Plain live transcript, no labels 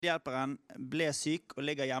Hjelperen ble syk og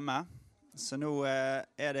ligger hjemme, så nå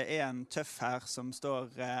er det en tøff her som står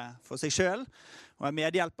for seg selv og er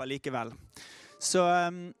medhjelper likevel. Så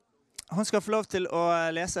hun skal få lov til å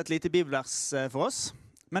lese et lite bibelvers for oss,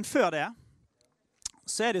 men før det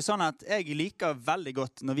så er det sånn at jeg liker veldig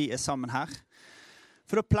godt når vi er sammen her.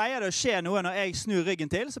 For da pleier det å skje noe når jeg snur ryggen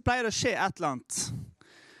til, så pleier det å skje et eller annet.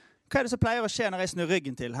 Hva er det som pleier å skje når jeg snur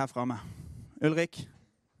ryggen til her fremme? Ulrik?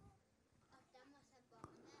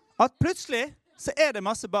 At plutselig så er det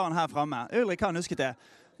masse barn her fremme. Ulrik har husket det.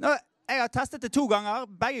 Nå, jeg har testet det 2 ganger.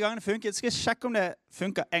 Begge gangene funket. Skal jeg sjekke om det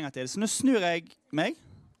funker en gang til. Så nå snur jeg meg,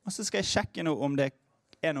 og så skal jeg sjekke nå om det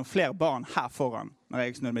er noen flere barn her foran når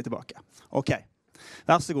jeg snur meg tilbake. Ok,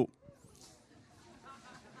 vær så god.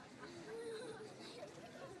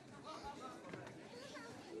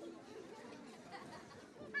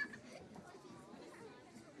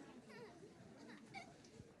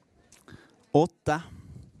 Åtte.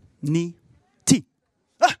 9, 10.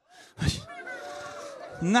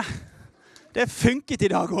 Nei, det funket i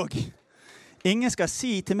dag også. Ingen skal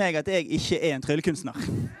si til meg at jeg ikke er en tryllekunstner.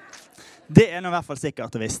 Det er nå i hvert fall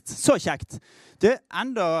sikkert og visst. Så kjekt. Du,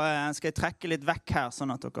 enda skal jeg trekke litt vekk her,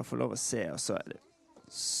 sånn at dere får lov å se. Og så er det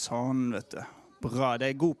sånn, vet du. Bra,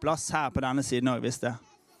 det er god plass her på denne siden også, visst det.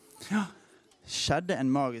 Ja, skjedde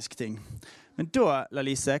en magisk ting. Men da,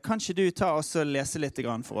 Lalise, kan ikke du ta oss og lese litt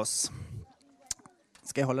grann for oss?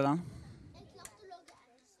 Skal jeg holde den?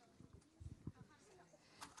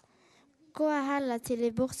 Gå heller til de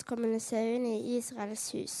bortkommende sauene i Israels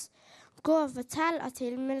hus. Gå og fortell at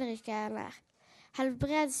himmelriket er nær.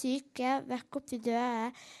 Helbred syke, vekk opp de døde,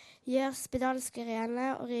 gjør spedalske rene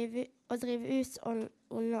og driv ut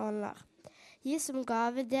onde ånder. Gi som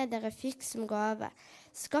gave det dere fikk som gave.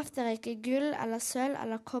 Skaff dere ikke gull eller sølv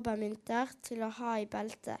eller kobbermynter til å ha i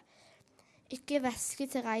beltet. Ikke væske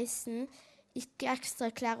til reisen, ikke ekstra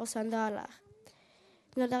klær og sandaler.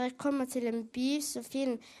 Når dere kommer til en by, så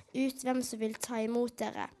finn ut hvem som vil ta imot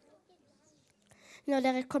dere. Når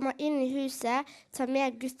dere kommer inn i huset, ta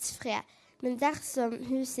med Guds fred. Men dersom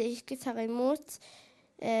huset ikke tar imot,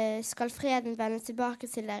 skal freden vende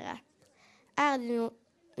tilbake til dere. Er det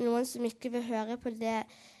noen som ikke vil høre på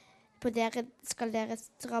dere, skal dere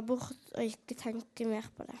dra bort og ikke tenke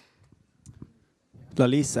mer på det.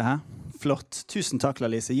 Lalise her. Flott. Tusen takk,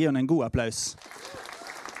 Lalise. Gi henne en god applaus.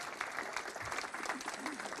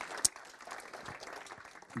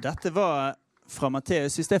 Dette var fra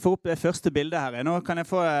Matteus. Hvis jeg får opp det første bildet her, nå kan jeg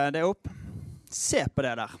få det opp. Se på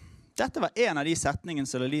det der. Dette var en av de setningene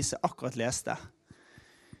som Lalise akkurat leste.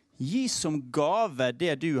 Gi som gave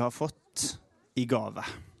det du har fått i gave.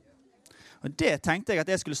 Og det tenkte jeg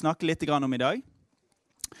at jeg skulle snakke litt om i dag.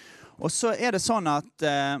 Og så er det sånn at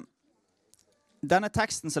denne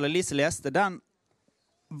teksten som Lalise leste, den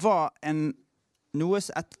var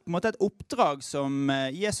et oppdrag som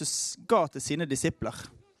Jesus ga til sine disipler.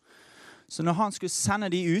 Så når han skulle sende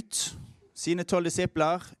de ut, sine 12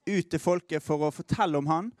 disipler, ut til folket for å fortelle om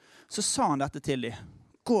han, så sa han dette til dem.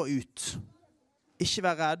 Gå ut. Ikke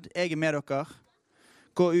vær redd, jeg er med dere.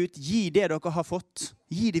 Gå ut, gi det dere har fått.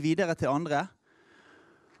 Gi det videre til andre.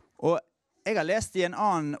 Og jeg har lest i en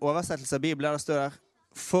annen oversettelse av Bibelen der det står der,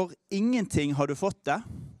 for ingenting har du fått det,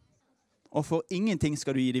 og for ingenting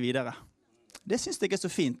skal du gi det videre. Det synes jeg er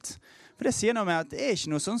så fint. For det sier noe med at det er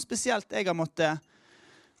ikke noe sånn spesielt jeg har måttet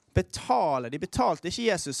betale. De betalte ikke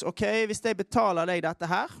Jesus. Ok, hvis jeg betaler deg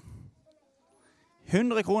dette her,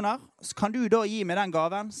 100 kroner, så kan du da gi meg den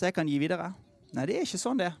gaven, så jeg kan gi videre. Nei, det er ikke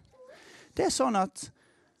sånn det. Det er sånn at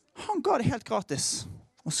han ga det helt gratis.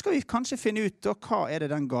 Og så skal vi kanskje finne ut da, hva er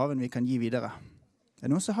det den gaven vi kan gi videre. Det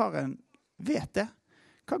er noen som vet det.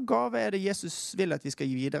 Hva gave er det Jesus vil at vi skal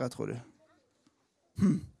gi videre, tror du?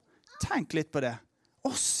 Tenk litt på det.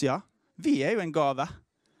 Oss, ja. Vi er jo en gave.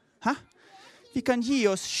 Hæ? Vi kan gi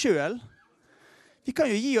oss selv. Vi kan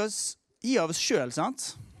jo gi av oss selv, sant?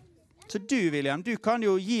 Så du, William, du kan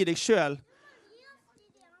jo gi deg selv.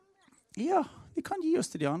 Ja, vi kan gi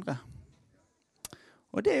oss til de andre.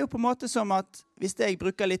 Og det er jo på en måte som at hvis jeg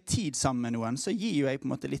bruker litt tid sammen med noen, så gir jo jeg på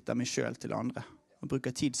en måte litt av meg selv til andre. Og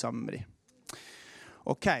bruker tid sammen med dem.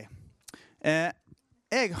 Ok.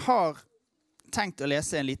 Jeg har tenkt å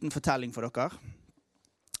lese en liten fortelling for dere.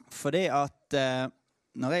 For det at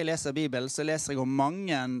når jeg leser Bibelen, så leser jeg om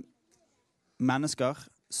mange mennesker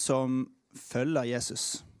som følger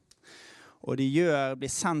Jesus. Og de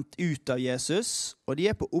blir sendt ut av Jesus, og de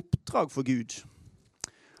er på oppdrag for Gud.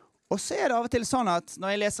 Og så er det av og til sånn at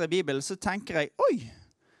når jeg leser i Bibelen, så tenker jeg, oi,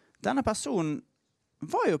 denne personen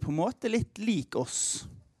var jo på en måte litt lik oss.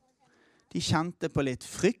 De kjente på litt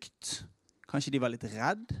frykt. Kanskje de var litt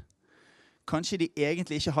redd. kanskje de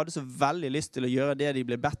egentlig ikke hadde så veldig lyst til å gjøre det de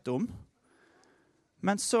ble bedt om.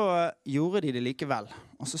 Men så gjorde de det likevel,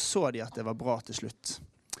 og så de at det var bra til slutt.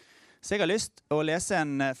 Så jeg har lyst til å lese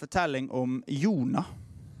en fortelling om Jonah.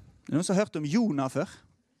 Er det noen som har hørt om Jonah før?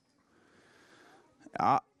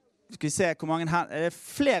 Ja, skal vi se hvor mange her. Det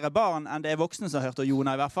flere barn enn det voksne som har hørt om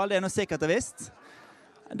Jonah i hvert fall. Det er noe sikkert og visst.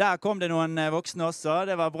 Der kom det noen voksne også,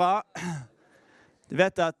 det var bra. Du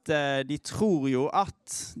vet at de tror jo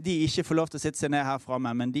at de ikke får lov til å sitte seg ned her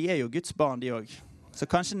fremme, men de er jo Guds barn de også. Så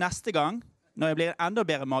kanskje neste gang, når jeg blir en enda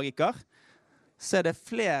bedre magiker, så er det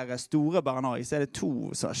flere store barn også. Så er det 2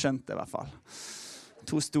 som har skjønt det i hvert fall.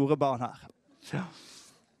 2 store barn her. Ja.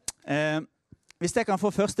 Hvis jeg kan få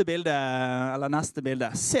første bilde, eller neste bilde.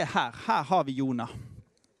 Se her, her har vi Jonah.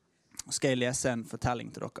 Nå skal jeg lese en fortelling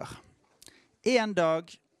til dere. En dag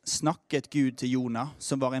snakket Gud til Jonah,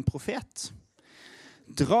 som var en profet.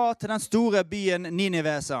 Dra til den store byen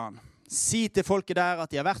Ninive, sa han. Si til folket der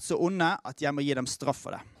at de har vært så onde at jeg må gi dem straff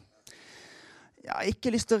for det. Jeg har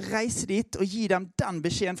ikke lyst til å reise dit og gi dem den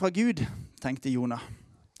beskjeden fra Gud, tenkte Jonah.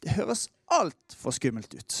 Det høres alt for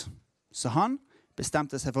skummelt ut. Så han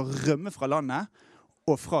bestemte seg for å rømme fra landet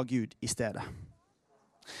og fra Gud i stedet.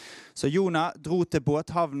 Så Jonah dro til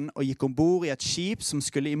båthavnen og gikk ombord i et skip som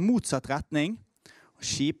skulle i motsatt retning.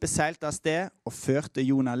 Skipet seilte av sted og førte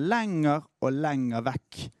Jonah lenger og lenger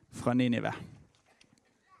vekk fra Ninive.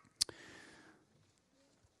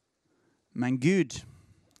 Men Gud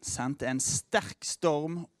sendte en sterk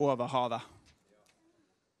storm over havet.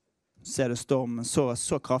 Ser du stormen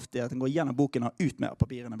så kraftig at den går gjennom boken og ut med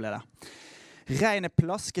papirene ble det. Regnet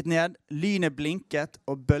plasket ned, lynet blinket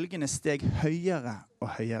og bølgene steg høyere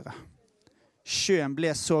og høyere. Sjøen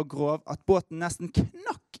ble så grov at båten nesten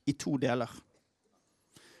knakk i 2 deler.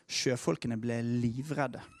 Sjøfolkene ble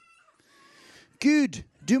livredde. Gud,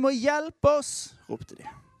 du må hjelpe oss, ropte de.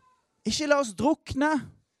 Ikke la oss drukne.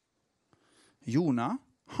 Jonah,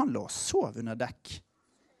 han lå og sov under dekk.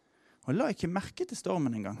 Og la ikke merke til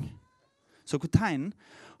stormen en gang. Så kapteinen,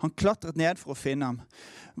 han klatret ned for å finne ham.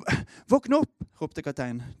 Våkne opp, ropte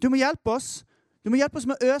kapteinen. Du må hjelpe oss. Du må hjelpe oss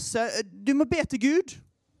med å øse. Du må be til Gud.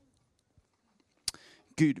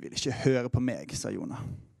 Gud vil ikke høre på meg, sa Jonah.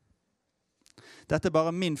 Dette er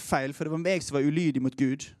bare min feil, for det var meg som var ulydig mot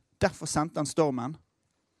Gud. Derfor sendte han stormen.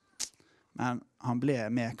 Men han ble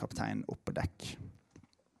med kapteinen opp på dekk.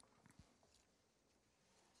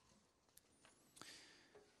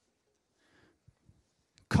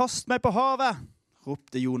 Kast meg på havet,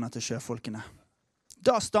 ropte Jonah til sjøfolkene.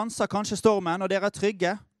 Da stanser kanskje stormen, og dere er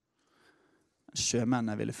trygge.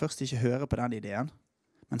 Sjømennene ville først ikke høre på den ideen,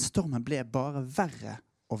 men stormen ble bare verre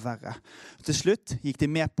og verre. Til slutt gikk de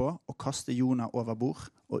med på å kaste Jonah over bord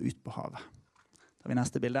og ut på havet. Da har vi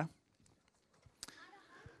neste bilde.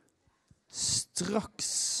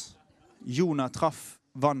 Straks Jonah traff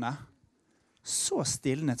vannet, så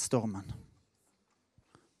stilnet stormen.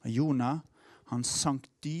 Og Jonah, han sank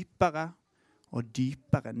dypere og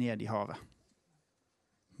dypere ned i havet.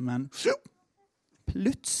 Men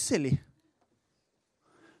plutselig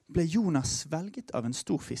ble Jonah svelget av en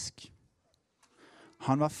stor fisk.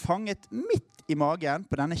 Han var fanget midt i magen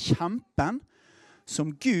på denne kjempen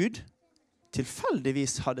som Gud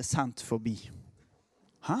tilfeldigvis hadde sendt forbi.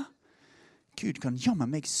 Hæ? Gud kan jammen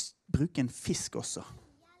meg bruke en fisk også.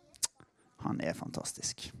 Han er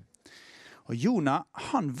fantastisk. Og Jonah,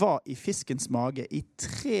 han var i fiskens mage i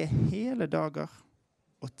 3 hele dager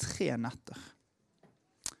og 3 netter.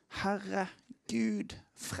 Herre, Gud,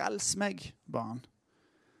 frels meg, ba han.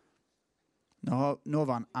 Nå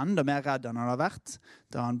var han enda mer redd enn han hadde vært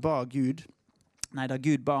da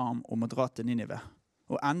Gud ba ham om å dra til Ninive.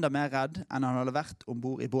 Og enda mer redd enn han hadde vært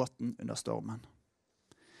ombord i båten under stormen.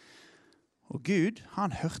 Og Gud,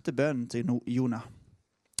 han hørte bønnen til Jonah.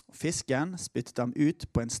 Og fisken spyttet ham ut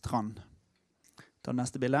på en strand. Ta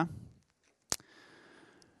neste bilde.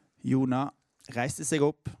 Jonah reiste seg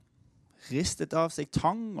opp, ristet av seg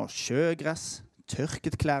tang og sjøgress,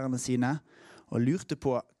 tørket klærne sine og lurte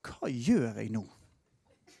på, hva gjør jeg nå?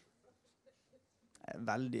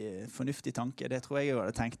 Veldig fornuftig tanke, det tror jeg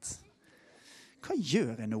hadde tenkt. Hva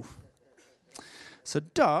gjør jeg nå? Så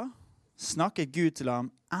da snakket Gud til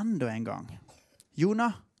ham enda en gang.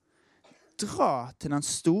 Jonah, dra til den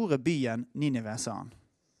store byen Ninive, sa han.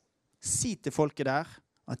 Si til folket der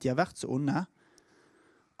at de har vært så onde,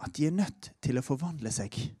 at de er nødt til å forvandle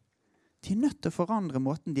seg. De er nødt til å forandre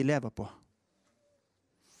måten de lever på.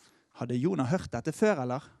 Hadde Jonah hørt dette før,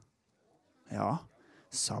 eller? Ja,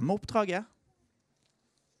 samme oppdraget.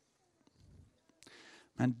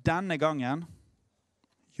 Men denne gangen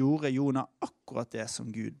gjorde Jonah akkurat det som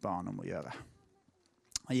Gud ba han om å gjøre.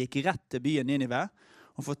 Han gikk rett til byen Ninive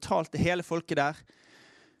og fortalte hele folket der,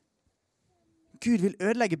 Gud vil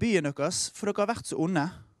ødelegge byen deres, for dere har vært så onde.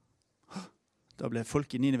 Da ble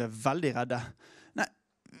folk i Ninive veldig redde. Nei,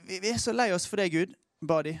 vi så lei oss for det, Gud,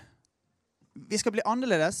 ba de. Vi skal bli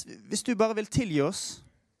annerledes hvis du bare vil tilgi oss.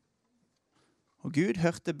 Og Gud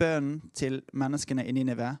hørte bønnen til menneskene i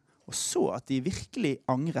Ninive, og så at de virkelig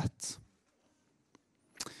angret.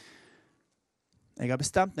 Jeg har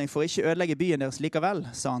bestemt meg for å ikke ødelegge byen deres likevel,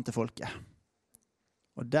 sa han til folket.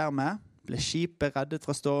 Og dermed ble skipet reddet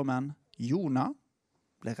fra stormen, Jona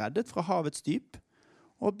ble reddet fra havets dyp,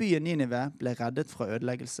 og byen Ninive ble reddet fra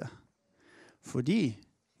ødeleggelse. Fordi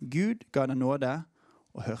Gud ga den nåde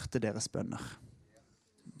og hørte deres bønner.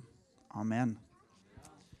 Amen.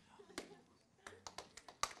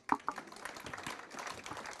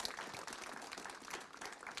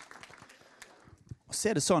 Og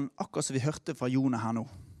så det sånn, akkurat som vi hørte fra Jona her nå.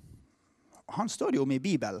 Han står det jo om i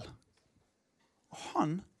Bibelen.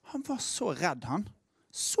 Han var så redd, han.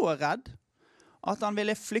 Så redd at han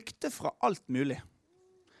ville flykte fra alt mulig.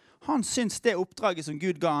 Han syntes det oppdraget som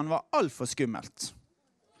Gud ga han var alt for skummelt.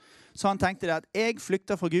 Så han tenkte det at jeg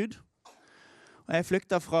flykter fra Gud, og jeg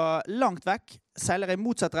flykter fra langt vekk, seiler i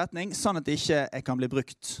motsatt retning, sånn at ikke jeg kan bli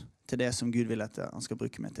brukt til det som Gud vil at han skal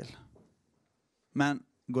bruke meg til. Men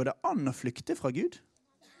går det an å flykte fra Gud?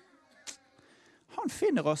 Han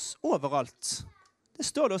finner oss overalt. Det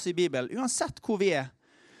står det også i Bibelen. Uansett hvor vi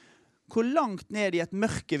hvor langt ned i et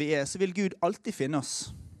mørke vi så vil Gud alltid finne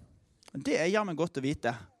oss. Og det jammen godt å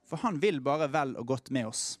vite, for han vil bare vel og godt med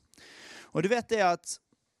oss. Og du vet det at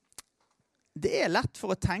det lett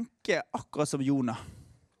for å tenke akkurat som Jona.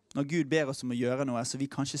 Når Gud ber oss om å gjøre noe, så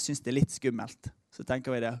vi kanskje synes det litt skummelt. Så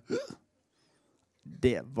tenker vi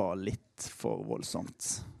det var litt for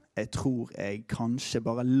voldsomt. Jeg tror jeg kanskje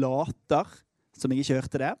bare later, som jeg ikke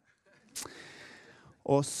hørte det.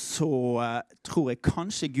 Og så tror jeg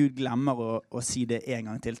kanskje Gud glemmer å si det en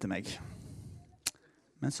gang til meg.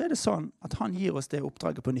 Men så det sånn at han gir oss det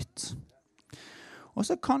oppdraget på nytt. Og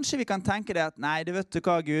så kanskje vi kan tenke det at, nei, det vet du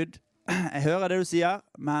hva, Gud, jeg hører det du sier,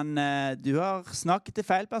 men du har snakket til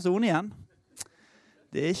feil person igjen.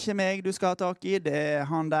 Det ikke meg du skal ha tak i, det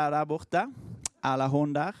han der borte, eller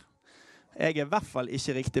hun der. Jeg i hvert fall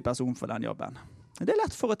ikke riktig person for den jobben. Det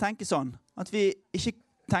lett for å tenke sånn, at vi ikke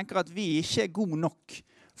tenker at vi ikke god nok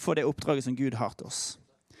for det oppdraget som Gud har til oss.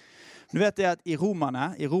 Du vet det at i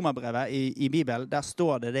Romerbrevet, i Bibelen, der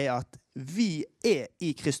står det at vi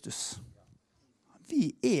i Kristus.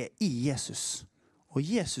 Vi i Jesus, og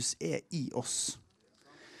Jesus i oss.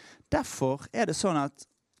 Derfor det sånn at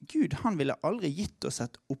Gud, han ville aldri gitt oss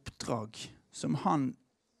et oppdrag som han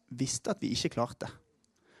visste at vi ikke klarte.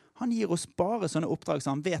 Han gir oss bare sånne oppdrag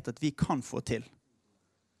som han vet at vi kan få til.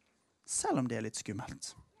 Selv om det litt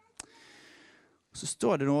skummelt. Så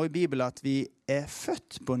står det nå i Bibelen at vi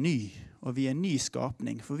født på ny, og vi ny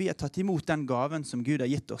skapning, for vi har tatt imot den gaven som Gud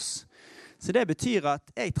har gitt oss. Så det betyr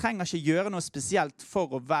at jeg trenger ikke gjøre noe spesielt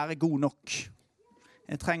for å være god nok.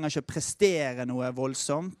 Jeg trenger ikke prestere noe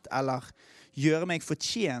voldsomt, eller gjøre meg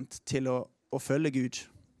fortjent til å følge Gud.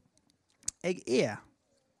 Jeg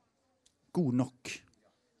god nok.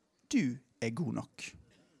 Du god nok.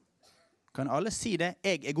 Kan alle si det?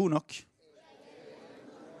 Jeg god nok.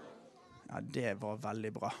 Ja, det var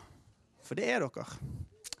veldig bra. For det dere.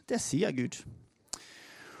 Det sier Gud.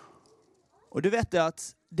 Og du vet det at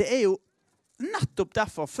det jo nettopp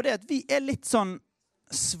derfor, fordi at vi litt sånn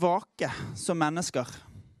svake som mennesker.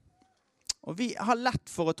 Og vi har lett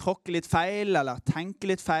for å tråkke litt feil, eller tenke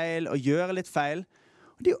litt feil, og gjøre litt feil.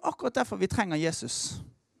 Og det jo akkurat derfor vi trenger Jesus.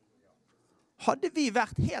 Hadde vi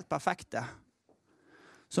vært helt perfekte,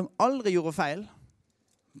 som aldri gjorde feil,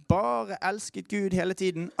 bare elsket Gud hele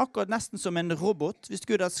tiden, akkurat nesten som en robot. Hvis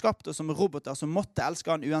Gud hadde skapt oss som roboter som måtte elske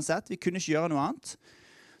han uansett, vi kunne ikke gjøre noe annet,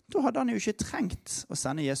 da hadde han jo ikke trengt å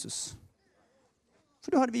sende Jesus.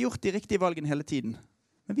 For da hadde vi gjort de riktige valgene hele tiden.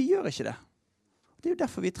 Men vi gjør ikke det. Det jo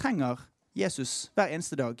derfor vi trenger Jesus hver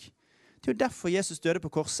eneste dag. Det jo derfor Jesus døde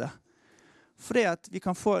på korset. Fordi at vi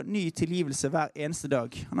kan få ny tilgivelse hver eneste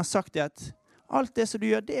dag. Han har sagt det at alt det som du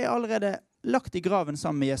gjør, det allerede lagt i graven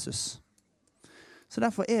sammen med Jesus. Så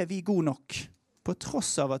derfor vi god nok, på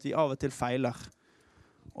tross av at vi av og til feiler,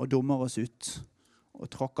 og dummer oss ut, og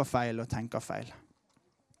tråkker feil og tenker feil.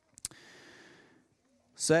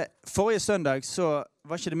 Så forrige søndag så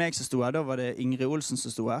var ikke det meg som stod her, da var det Ingrid Olsen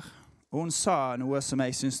som stod her. Og hun sa noe som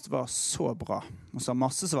jeg syntes var så bra. Hun sa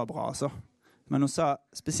masse som var bra, altså. Men hun sa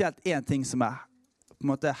spesielt en ting som på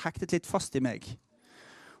en måte hektet litt fast i meg.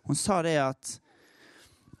 Hun sa det at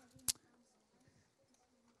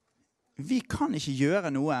vi kan ikke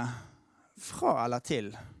gjøre noe fra eller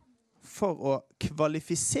til for å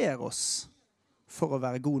kvalifisere oss for å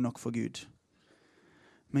være god nok for Gud.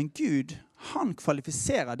 Men Gud, han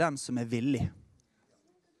kvalifiserer den som er villig.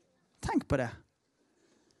 Tenk på det.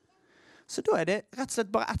 Så da er det rett og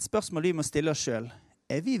slett bare ett spørsmål vi må stille oss selv.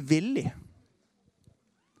 Er vi villige?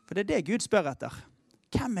 For det er det Gud spør etter.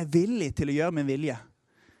 Hvem er villig til å gjøre min vilje?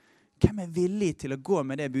 Hvem er villig til å gå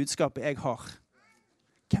med det budskapet jeg har?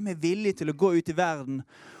 Hvem er villig til å gå ut i verden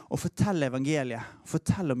og fortelle evangeliet?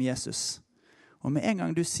 Fortelle om Jesus? Og med en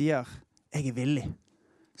gang du sier, jeg er villig,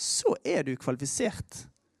 så er du kvalifisert.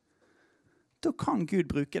 Da kan Gud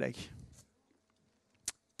bruke deg.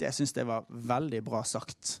 Det synes jeg var veldig bra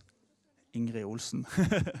sagt. Ingrid Olsen.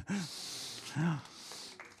 Ja.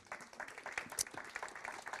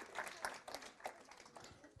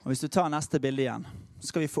 Og hvis du tar neste bilde igjen, så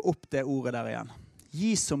skal vi få opp det ordet der igjen.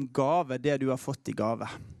 Gi som gave det du har fått i gave.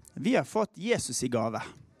 Vi har fått Jesus i gave.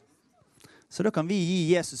 Så da kan vi gi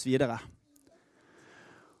Jesus videre.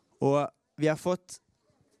 Og vi har fått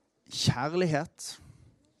kjærlighet.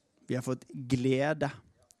 Vi har fått glede,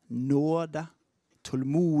 nåde,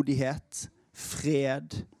 tålmodighet,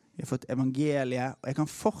 fred. Vi har fått evangeliet. Og jeg kan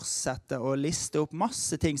fortsette å liste opp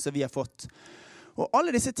masse ting som vi har fått. Og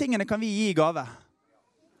alle disse tingene kan vi gi i gave.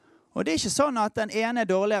 Og det er ikke sånn at den ene er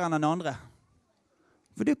dårligere enn den andre.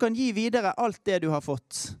 For du kan gi videre alt det du har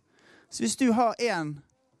fått. Så hvis du har en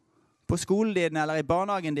på skolen din, eller i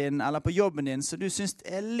barnehagen din, eller på jobben din, så du synes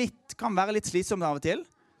kan være litt slitsomt av og til,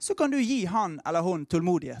 så kan du gi han eller hun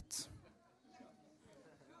tålmodighet.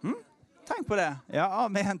 Tenk på det. Ja,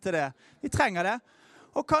 amen til det. Vi trenger det.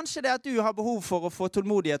 Og kanskje det at du har behov for å få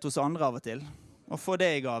tålmodighet hos andre av og til. Og få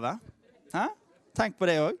det i gave. Tenk på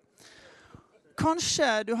det også.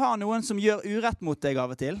 Kanskje du har noen som gjør urett mot deg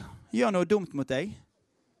av og til. Gjør noe dumt mot deg.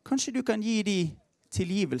 Kanskje du kan gi dem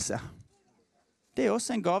tilgivelse. Det er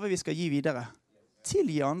også en gave vi skal gi videre.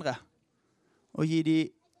 Tilgi andre. Og gi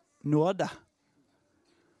dem nåde.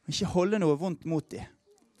 Ikke holde noe vondt mot dem.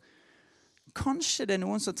 Kanskje det er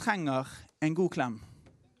noen som trenger en god klem.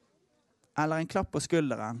 Eller en klapp på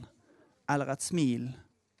skulderen. Eller et smil.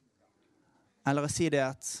 Eller å si det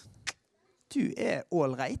at du er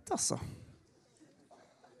all right, altså.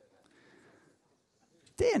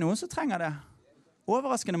 Det er noen som trenger det.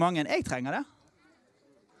 Overraskende mange. Jeg trenger det.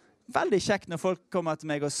 Veldig kjekt når folk kommer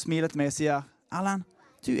til meg og smiler til meg og sier, Erlend,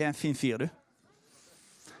 du er en fin fyr, du.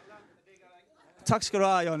 Takk skal du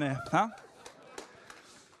ha, Jonny.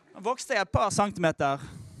 Nå vokste jeg et par centimeter.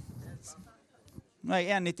 Nå er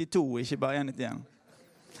jeg 1,92, ikke bare 1,91.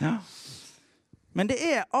 Ja. Men det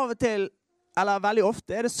er av og til, eller veldig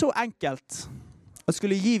ofte, er det så enkelt å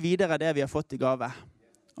skulle gi videre det vi har fått i gave.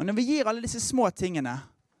 Og når vi gir alle disse små tingene,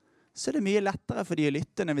 så er det mye lettere for de å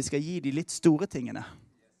lytte når vi skal gi de litt store tingene.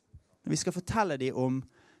 Når vi skal fortelle de om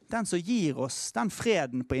den som gir oss den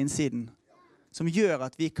freden på innsiden, som gjør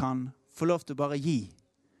at vi kan få lov til å bare gi,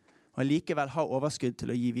 og likevel ha overskudd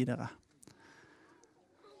til å gi videre.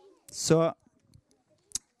 Så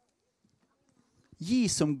gi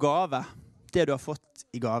som gave det du har fått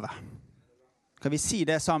i gave. Kan vi si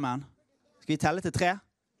det sammen? Skal vi telle til 3?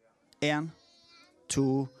 1, 2,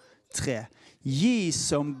 3. Gi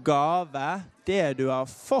som gave det du har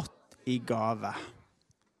fått i gave.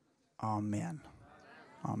 Amen.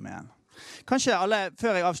 Amen. Kanskje alle,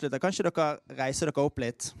 før jeg avslutter, kanskje dere reiser dere opp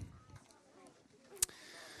litt.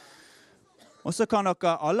 Og så kan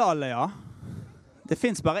dere alle, ja. Det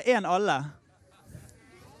finnes bare en alle.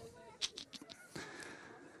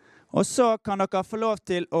 Og så kan dere få lov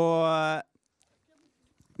til å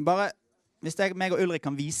bare, hvis meg og Ulrik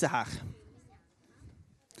kan vise her.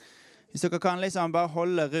 Hvis dere kan liksom bare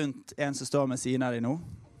holde rundt en som står med siden av de nå.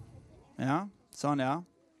 Ja, sånn ja.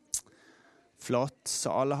 Flott,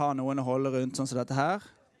 så alle har noen å holde rundt sånn som dette her.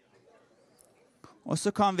 Og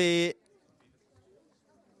så kan vi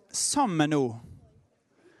sammen nå,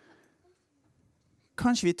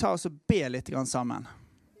 kanskje vi tar oss og be litt grann sammen.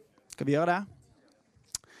 Skal vi gjøre det?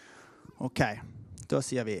 Ok, da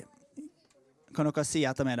sier vi, kan dere si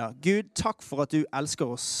etter meg da, Gud, takk for at du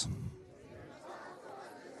elsker oss.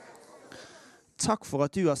 Takk for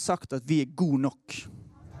at du har sagt at vi er god nok.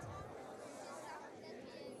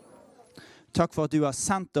 Takk for at du har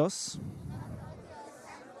sendt oss.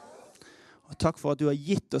 Og takk for at du har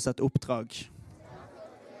gitt oss et oppdrag.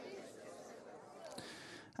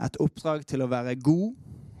 Et oppdrag til å være god.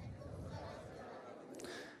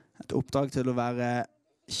 Et oppdrag til å være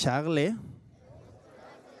kjærlig.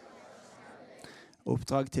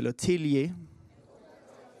 Oppdrag til å tilgi.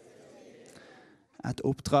 Et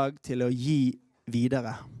oppdrag til å gi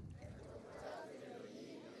videre.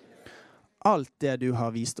 Alt det du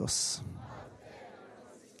har vist oss.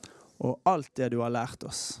 Og alt det du har lært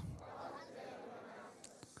oss.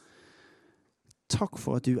 takk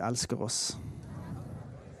for at du elsker oss.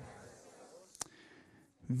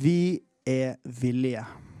 Vi villige.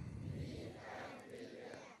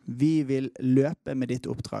 Vi vil løpe med ditt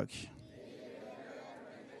oppdrag.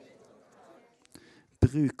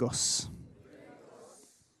 Bruk oss.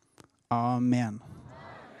 Amen.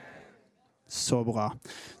 Så bra.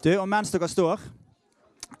 Du, og mens dere står,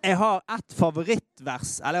 jeg har et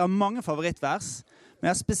favorittvers, eller jeg har mange favorittvers, men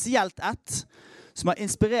jeg har spesielt ett som har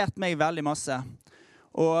inspirert meg veldig masse.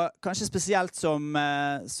 Og kanskje spesielt som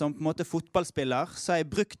på en måte fotballspiller, så har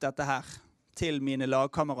jeg brukt dette her til mine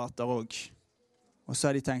lagkamerater også. Og så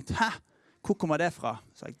har de tenkt, hæ? Hvor kommer det fra?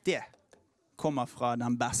 Så jeg, det kommer fra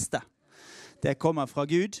den beste. Det kommer fra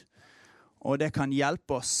Gud, og det kan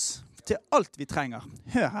hjelpe oss til alt vi trenger.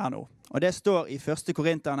 Hør her nå. Og det står i 1.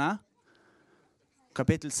 Korinterne,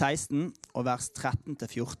 kapittel 16, og vers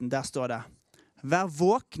 13-14. Der står det, vær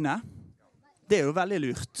våkne. Det er jo veldig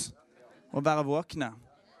lurt å være våkne.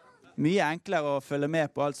 Mye enklere å følge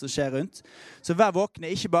med på alt som skjer rundt. Så vær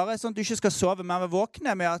våkne, ikke bare sånn at du ikke skal sove, men vær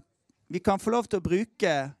våkne med at vi kan få lov til å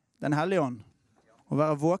bruke Den Hellige Ånd. Og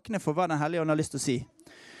være våkne for hva Den Hellige Ånd har lyst til å si.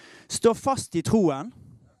 Stå fast i troen.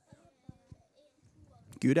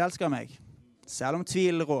 Gud elsker meg, selv om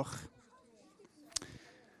tvil rår.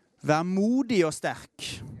 Vær modig og sterk.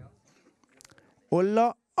 Og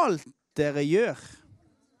la alt dere gjør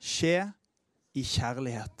skje i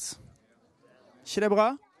kjærlighet. Ikke det bra?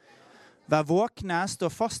 Vær våkne, stå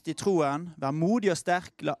fast i troen, vær modig og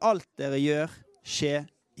sterk, la alt dere gjør skje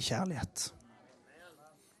i kjærlighet.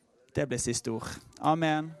 Det ble siste ord.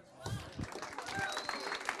 Amen.